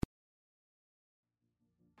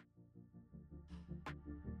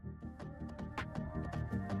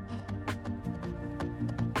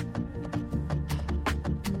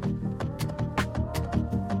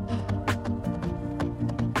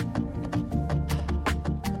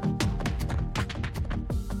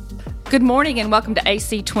Good morning and welcome to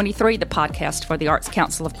AC 23, the podcast for the Arts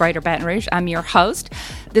Council of Greater Baton Rouge. I'm your host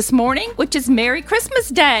this morning, which is Merry Christmas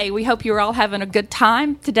Day. We hope you're all having a good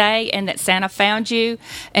time today and that Santa found you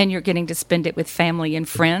and you're getting to spend it with family and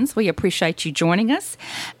friends. We appreciate you joining us.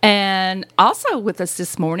 And also with us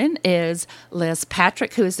this morning is Liz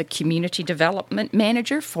Patrick, who is the Community Development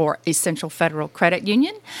Manager for Essential Federal Credit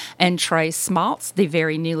Union, and Trey Smaltz, the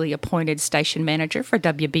very newly appointed Station Manager for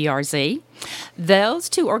WBRZ. Those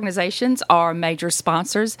two organizations are major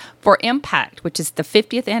sponsors for MPAC, which is the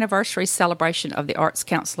 50th anniversary celebration of the Arts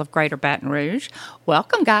Council of Greater Baton Rouge.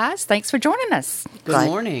 Welcome, guys. Thanks for joining us. Good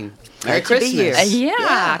morning. Merry Christmas. Yeah,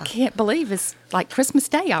 I can't believe it's like Christmas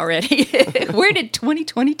Day already. Where did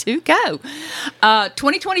 2022 go?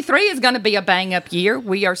 2023 is going to be a bang-up year.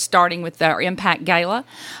 We are starting with our MPAC gala.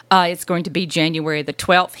 It's going to be January the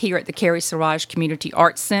 12th here at the Rouge Community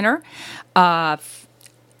Arts Center.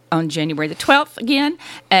 On January the 12th again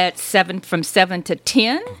from 7 to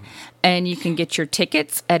 10. And you can get your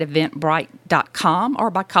tickets at eventbrite.com or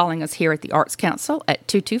by calling us here at the Arts Council at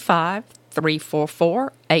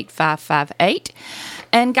 225-344-8558.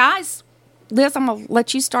 And guys, Liz, I'm going to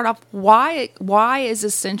let you start off. Why does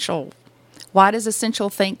Essential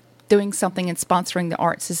think doing something and sponsoring the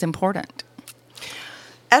arts is important?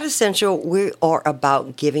 At Essential, we are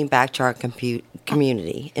about giving back to our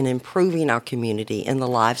community and improving our community and the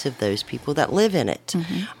lives of those people that live in it.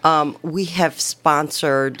 Mm-hmm. We have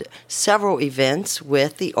sponsored several events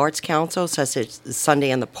with the Arts Council, such as Sunday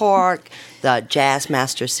in the Park, the Jazz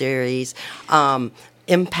Master Series,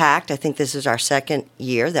 Impact. I think this is our second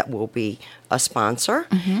year that we'll be a sponsor.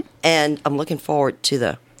 Mm-hmm. And I'm looking forward to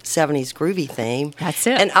the 70s groovy theme. That's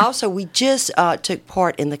it. And also, we just took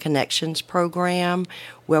part in the Connections program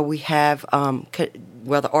where we have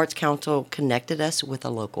where the Arts Council connected us with a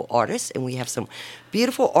local artist, and we have some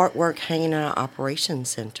beautiful artwork hanging in our operations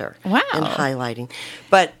center. Wow. And highlighting.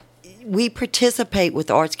 But we participate with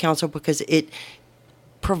the Arts Council because it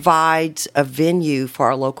provides a venue for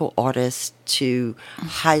our local artists to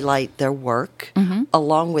highlight their work, mm-hmm.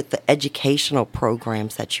 along with the educational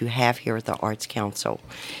programs that you have here at the Arts Council.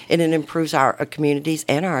 And it improves our communities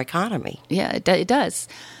and our economy. Yeah, it does.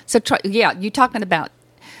 So, you're talking about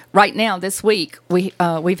right now this week,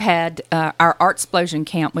 we've had our Artsplosion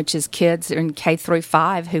Camp, which is kids in K through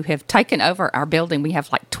 5 who have taken over our building. We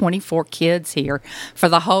have like 24 kids here for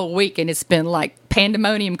the whole week, and it's been like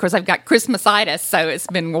pandemonium because I've got Christmasitis, so it's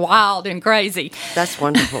been wild and crazy. That's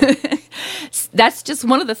wonderful. That's just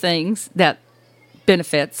one of the things that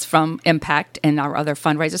benefits from MPAC and our other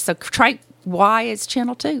fundraisers. So, Trey, why is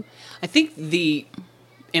Channel 2? I think the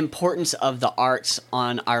importance of the arts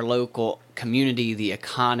on our local community, the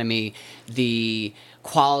economy, the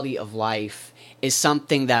quality of life is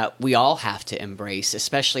something that we all have to embrace,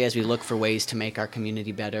 especially as we look for ways to make our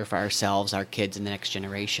community better for ourselves, our kids, and the next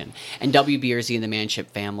generation. And WBRZ and the Manship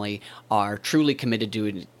family are truly committed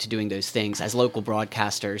to doing those things. As local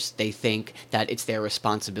broadcasters, they think that it's their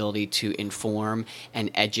responsibility to inform and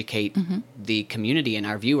educate mm-hmm. the community and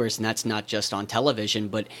our viewers, and that's not just on television,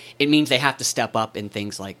 but it means they have to step up in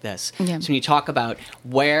things like this. Yeah. So when you talk about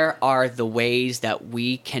where are the ways that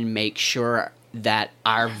we can make sure that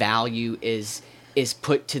our value is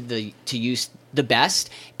put to use the best,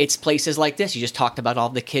 it's places like this. You just talked about all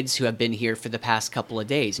the kids who have been here for the past couple of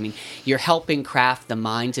days. I mean, you're helping craft the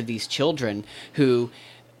minds of these children who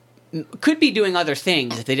could be doing other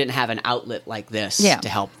things if they didn't have an outlet like this to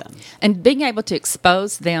help them. And being able to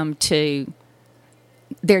expose them to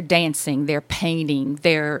their dancing, their painting,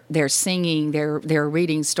 their singing, their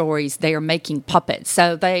reading stories, they are making puppets.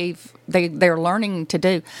 So they're learning to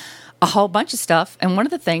do a whole bunch of stuff. And one of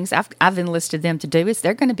the things I've enlisted them to do is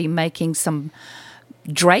they're going to be making some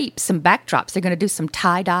drapes, some backdrops. They're going to do some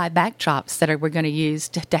tie-dye backdrops that we're going to use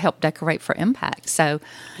to help decorate for MPAC. So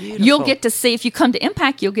beautiful. You'll get to see, if you come to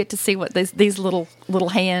MPAC, you'll get to see what these little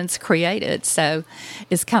hands created. So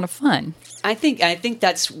it's kind of fun. I think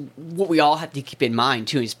that's what we all have to keep in mind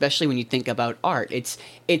too, especially when you think about art. It's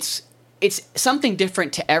something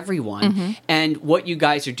different to everyone, mm-hmm. and what you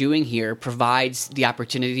guys are doing here provides the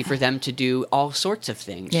opportunity for them to do all sorts of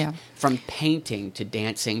things, from painting to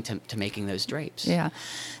dancing to making those drapes. Yeah.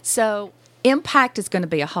 So MPAC is going to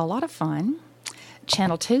be a whole lot of fun.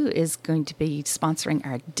 Channel 2 is going to be sponsoring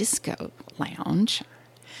our disco lounge.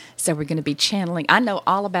 So we're going to be channeling. I know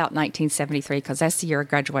all about 1973 because that's the year I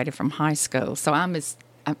graduated from high school. So I've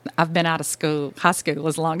been out of high school,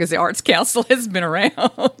 as long as the Arts Council has been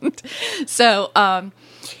around. So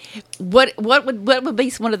What would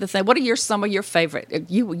be one of the things? What are some of your favorite?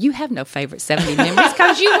 You have no favorite 70 memories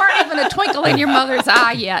because you weren't even a twinkle in your mother's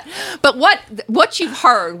eye yet. But what you've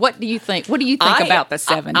heard? What do you think? What do you think about the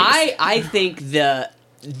 70s? I think the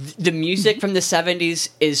music from the 70s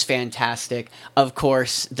is fantastic. Of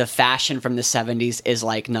course, the fashion from the 70s is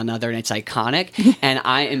like none other, and it's iconic. And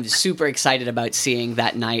I am super excited about seeing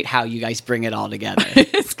that night how you guys bring it all together.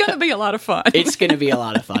 It's going to be a lot of fun. It's going to be a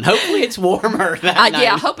lot of fun. Hopefully it's warmer that night.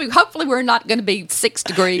 Yeah, hopefully we're not going to be 6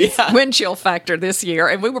 degrees wind chill factor this year.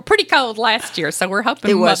 And we were pretty cold last year, so we're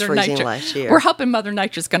hoping Mother Nature. Last year. We're hoping Mother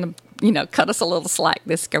Nature's going to, cut us a little slack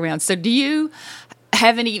this go round. So do you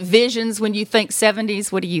have any visions when you think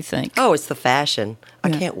 70s? What do you think? Oh, it's the fashion. I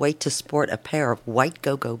can't wait to sport a pair of white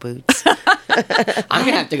go-go boots. I'm going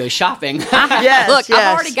to have to go shopping. Yes, Look, yes.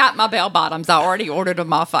 I've already got my bell bottoms. I already ordered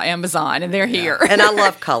them off of Amazon, and they're here. And I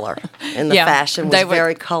love color. And the fashion was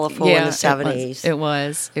very colorful in the 70s. It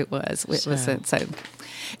was. So.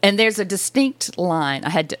 And there's a distinct line. I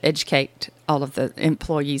had to educate all of the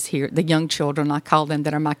employees here, the young children, I call them,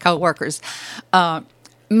 that are my coworkers.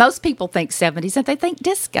 Most people think 70s and they think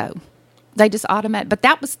disco. They just but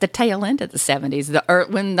that was the tail end of the 70s.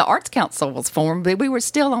 When the Arts Council was formed, we were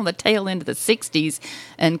still on the tail end of the 60s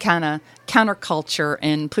and kind of counterculture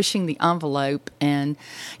and pushing the envelope. And,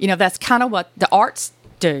 that's kind of what the arts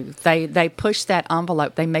do. They push that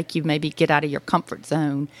envelope. They make you maybe get out of your comfort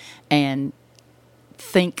zone and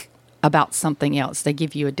think about something else. They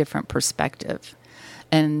give you a different perspective.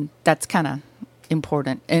 And that's kind of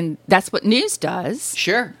important, and that's what news does.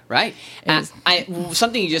 Sure, right.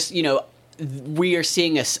 Something you just, we are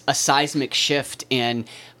seeing a seismic shift in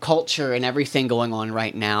culture and everything going on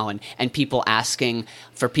right now, and people asking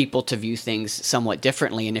for people to view things somewhat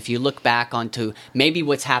differently. And if you look back onto maybe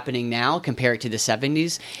what's happening now compared to the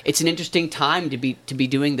 70s, it's an interesting time to be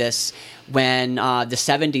doing this when the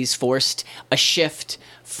 70s forced a shift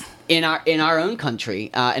in our own country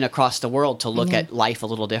and across the world to look at life a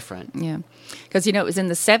little different. Yeah. Because, it was in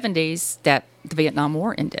the 70s that the Vietnam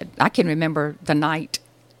War ended. I can remember the night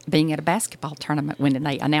being at a basketball tournament when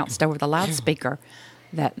they announced over the loudspeaker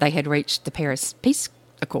that they had reached the Paris Peace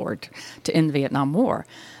Accord to end the Vietnam War.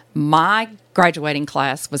 My graduating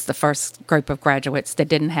class was the first group of graduates that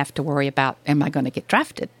didn't have to worry about, am I going to get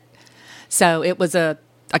drafted? So it was a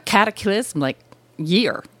cataclysmic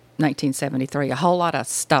year, 1973, a whole lot of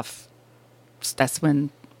stuff. That's when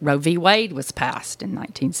Roe v. Wade was passed in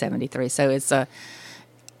 1973. So it's a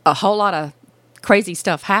whole lot of crazy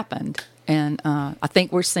stuff happened. And I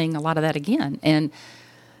think we're seeing a lot of that again. And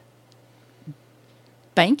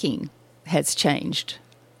banking has changed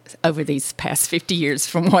over these past 50 years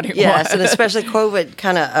from what it was. Yes, and especially COVID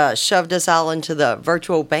kind of shoved us all into the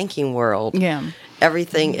virtual banking world. Yeah.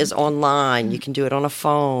 Everything is online. You can do it on a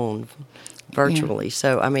phone virtually. Yeah.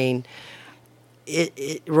 So, I mean,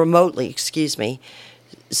 it remotely, excuse me.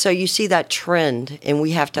 So you see that trend, and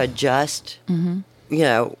we have to adjust,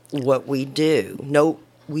 what we do. No,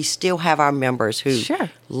 we still have our members who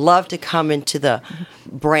love to come into the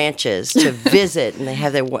branches to visit, and they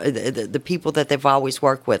have the people that they've always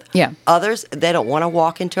worked with. Yeah. Others, they don't want to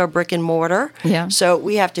walk into a brick and mortar. Yeah. So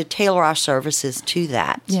we have to tailor our services to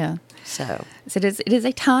that. Yeah. So it is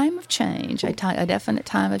a time of change, a definite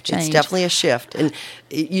time of change. It's definitely a shift. And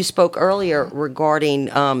you spoke earlier regarding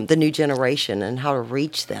the new generation and how to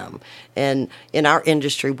reach them. And in our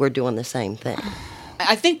industry, we're doing the same thing.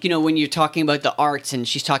 I think, when you're talking about the arts and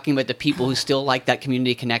she's talking about the people who still like that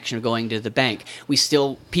community connection of going to the bank,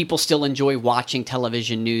 people still enjoy watching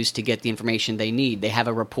television news to get the information they need. They have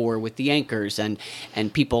a rapport with the anchors and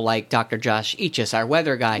people like Dr. Josh Eachus, our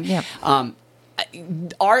weather guy. Yep.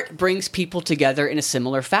 Art brings people together in a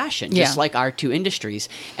similar fashion, just like our two industries,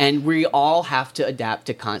 and we all have to adapt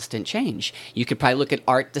to constant change. You could probably look at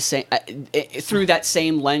art the same through that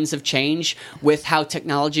same lens of change, with how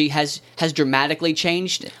technology has dramatically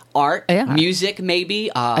changed art, music, maybe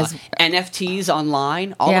NFTs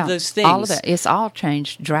online, all of those things. All of it. It's all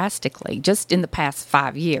changed drastically just in the past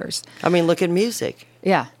 5 years. I mean, look at music.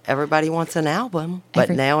 Yeah, everybody wants an album, but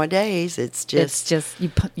nowadays it's just you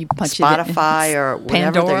punch Spotify or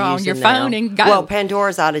whatever Pandora they're using on your now. phone and go. Well,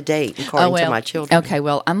 Pandora's out of date according to my children. Okay,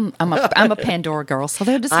 well, I'm a Pandora girl, so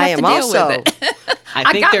they'll just have to deal with it.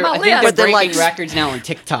 I think they're breaking records now on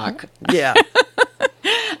TikTok. Yeah.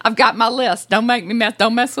 I've got my list. Don't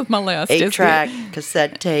mess with my list. 8-track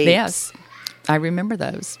cassette tapes. Yes, I remember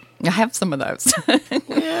those. I have some of those.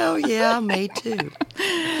 Well, yeah, me too.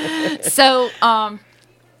 So,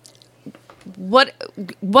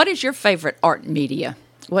 what is your favorite art media?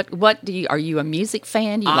 What do you? Are you a music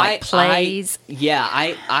fan? Do you like plays?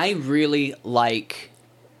 I really like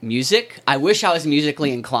music. I wish I was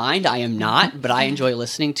musically inclined. I am not, but I enjoy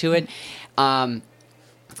listening to it.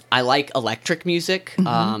 I like electric music.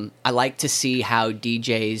 I like to see how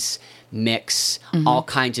DJs mix all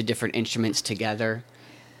kinds of different instruments together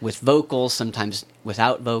with vocals, sometimes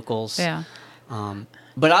without vocals. Yeah.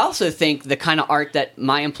 But I also think the kind of art that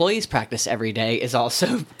my employees practice every day is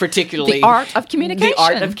also particularly The art of communication. The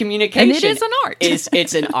art of communication. And it is an art.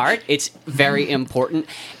 It's an art. It's very important.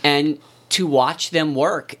 And to watch them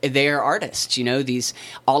work, they're artists. You know,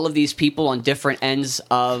 all of these people on different ends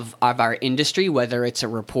of our industry, whether it's a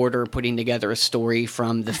reporter putting together a story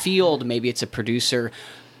from the field, maybe it's a producer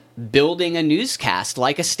building a newscast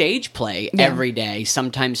like a stage play every day,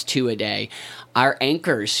 sometimes 2 a day. Our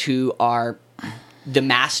anchors who are the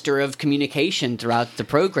master of communication throughout the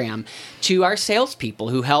program, to our salespeople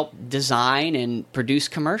who help design and produce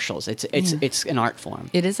commercials. It's an art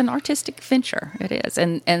form. It is an artistic venture. It is,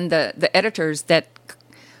 and the editors that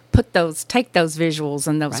take those visuals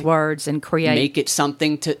and those words and create, make it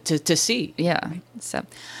something to see. Yeah.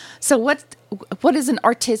 So what is an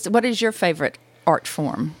artist? What is your favorite art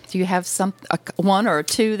form? Do you have one or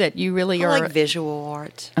two that you really I like visual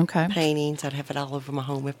art. Okay. Paintings. I'd have it all over my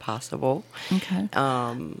home if possible. Okay.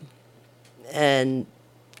 And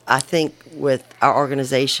I think with our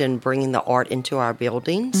organization, bringing the art into our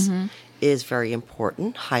buildings is very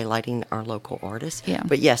important, highlighting our local artists. Yeah.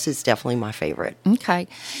 But yes, it's definitely my favorite. Okay.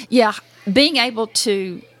 Yeah. Being able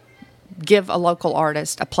to give a local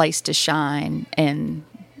artist a place to shine and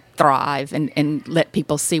thrive and let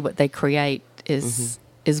people see what they create is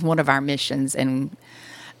one of our missions, and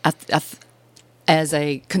as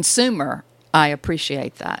a consumer, I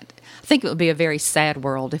appreciate that. I think it would be a very sad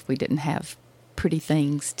world if we didn't have pretty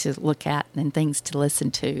things to look at and things to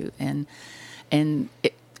listen to, and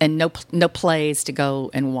no plays to go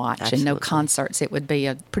and watch. Absolutely. And no concerts. It would be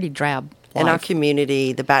a pretty drab life. And our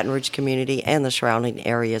community, the Baton Rouge community and the surrounding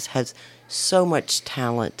areas, has so much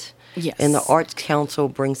talent. Yes. And the Arts Council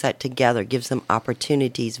brings that together, gives them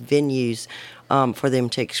opportunities, venues for them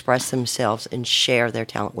to express themselves and share their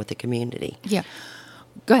talent with the community. Yeah.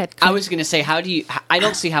 Go ahead. I was going to say, I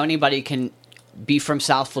don't see how anybody can be from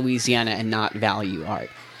South Louisiana and not value art.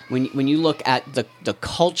 When you look at the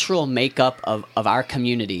cultural makeup of our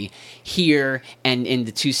community here and in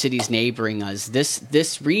the 2 cities neighboring us,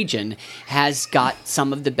 this region has got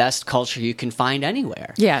some of the best culture you can find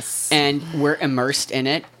anywhere. Yes. And we're immersed in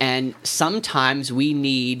it, and sometimes we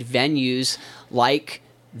need venues like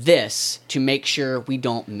this to make sure we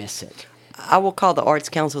don't miss it. I will call the Arts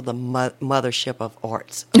Council the mothership of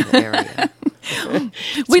arts in the area.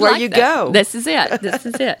 It's where you go. This is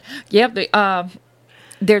it. Yeah.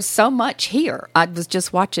 There's so much here. I was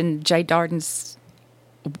just watching Jay Darden's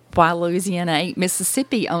Why Louisiana Ain't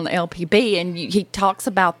Mississippi on LPB, and he talks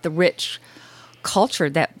about the rich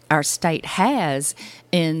culture that our state has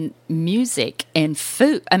in music and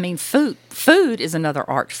food. I mean, food is another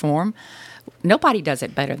art form. Nobody does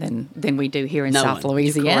it better than we do here in South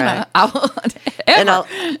Louisiana. And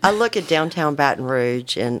I look at downtown Baton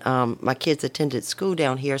Rouge, and my kids attended school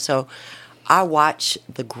down here, so I watch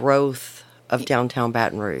the growth of downtown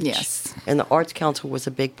Baton Rouge. Yes. And the Arts Council was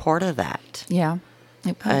a big part of that. Yeah.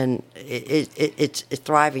 And it's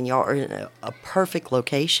thriving. Y'all are in a perfect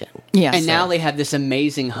location. Yes. And now they have this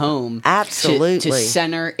amazing home Absolutely. to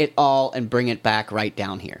center it all and bring it back right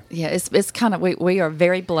down here. Yeah, it's kind of, we are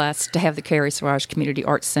very blessed to have the Carrie Sauvage Community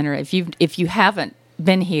Arts Center. If you haven't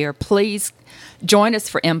been here, please join us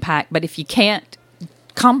for MPAC. But if you can't,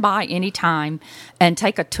 come by anytime and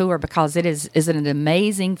take a tour, because it is an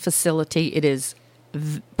amazing facility. It is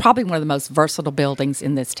probably one of the most versatile buildings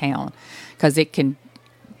in this town, because it can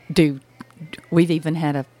do. We've even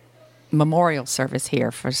had a memorial service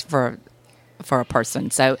here for a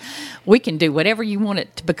person, so we can do whatever you want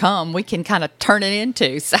it to become. We can kind of turn it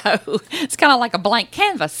into. So it's kind of like a blank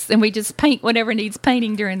canvas, and we just paint whatever needs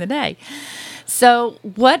painting during the day. So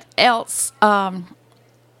what else?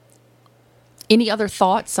 Any other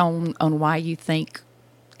thoughts on why you think?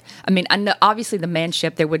 I mean, I know obviously the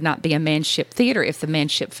Manship, there would not be a Manship Theater if the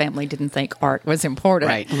Manship family didn't think art was important.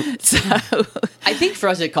 Right. So I think for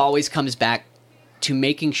us, it always comes back to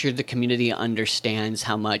making sure the community understands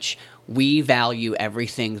how much we value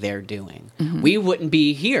everything they're doing. Mm-hmm. We wouldn't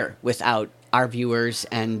be here without our viewers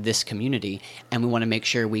and this community, and we want to make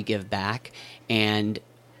sure we give back. And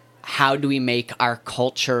how do we make our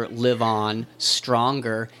culture live on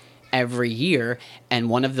stronger every year? And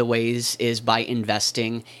one of the ways is by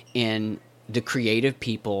investing in the creative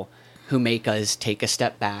people who make us take a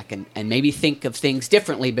step back and maybe think of things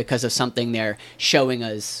differently because of something they're showing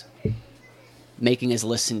us, making us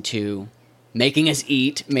listen to, making us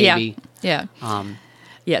eat, maybe. Yeah.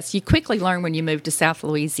 Yes, you quickly learn when you move to South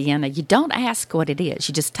Louisiana. You don't ask what it is.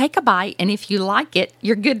 You just take a bite, and if you like it,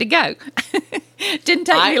 you're good to go. Didn't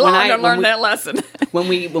take me long to learn that lesson. when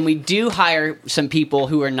we do hire some people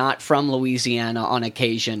who are not from Louisiana on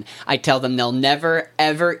occasion, I tell them they'll never,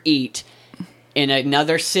 ever eat in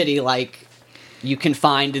another city like you can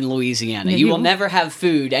find in Louisiana. You will never have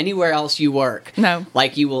food anywhere else you work. No.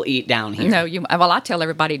 Like you will eat down here. No, well, I tell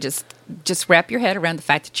everybody just wrap your head around the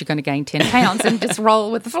fact that you're going to gain 10 pounds and just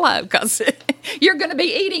roll with the flow, because you're going to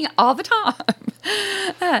be eating all the time.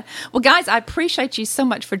 Well, guys, I appreciate you so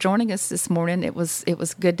much for joining us this morning. It was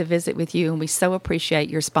good to visit with you, and we so appreciate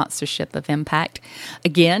your sponsorship of MPAC.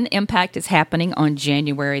 Again, MPAC is happening on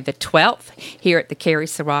January the 12th here at the Carrie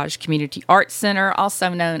Siraj Community Arts Center, also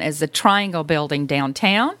known as the Triangle Building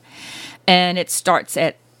downtown, and it starts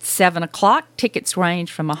at 7 o'clock. Tickets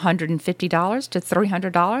range from $150 to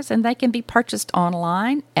 $300, and they can be purchased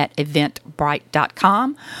online at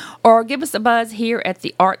eventbrite.com, or give us a buzz here at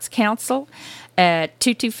the Arts Council at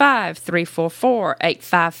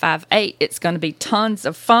 225-344-8558. It's going to be tons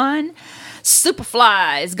of fun.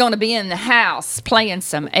 Superfly is going to be in the house playing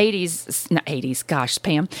some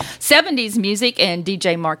 70s music, and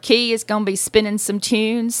DJ Marquis is going to be spinning some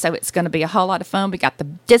tunes, so it's going to be a whole lot of fun. We got the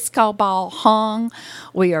disco ball hung.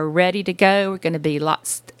 We are ready to go. We're going to be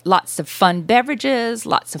lots of fun beverages,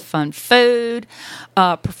 lots of fun food,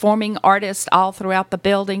 performing artists all throughout the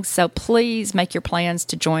building, so please make your plans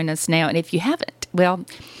to join us now. And if you're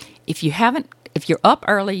up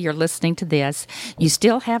early, you're listening to this, you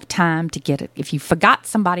still have time to get it. If you forgot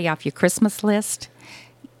somebody off your Christmas list,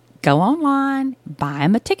 go online, buy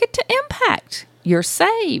them a ticket to MPAC. You're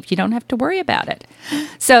saved. You don't have to worry about it.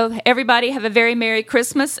 So everybody have a very Merry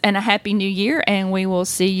Christmas and a Happy New Year, and we will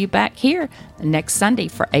see you back here next Sunday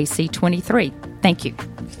for AC 23. Thank you.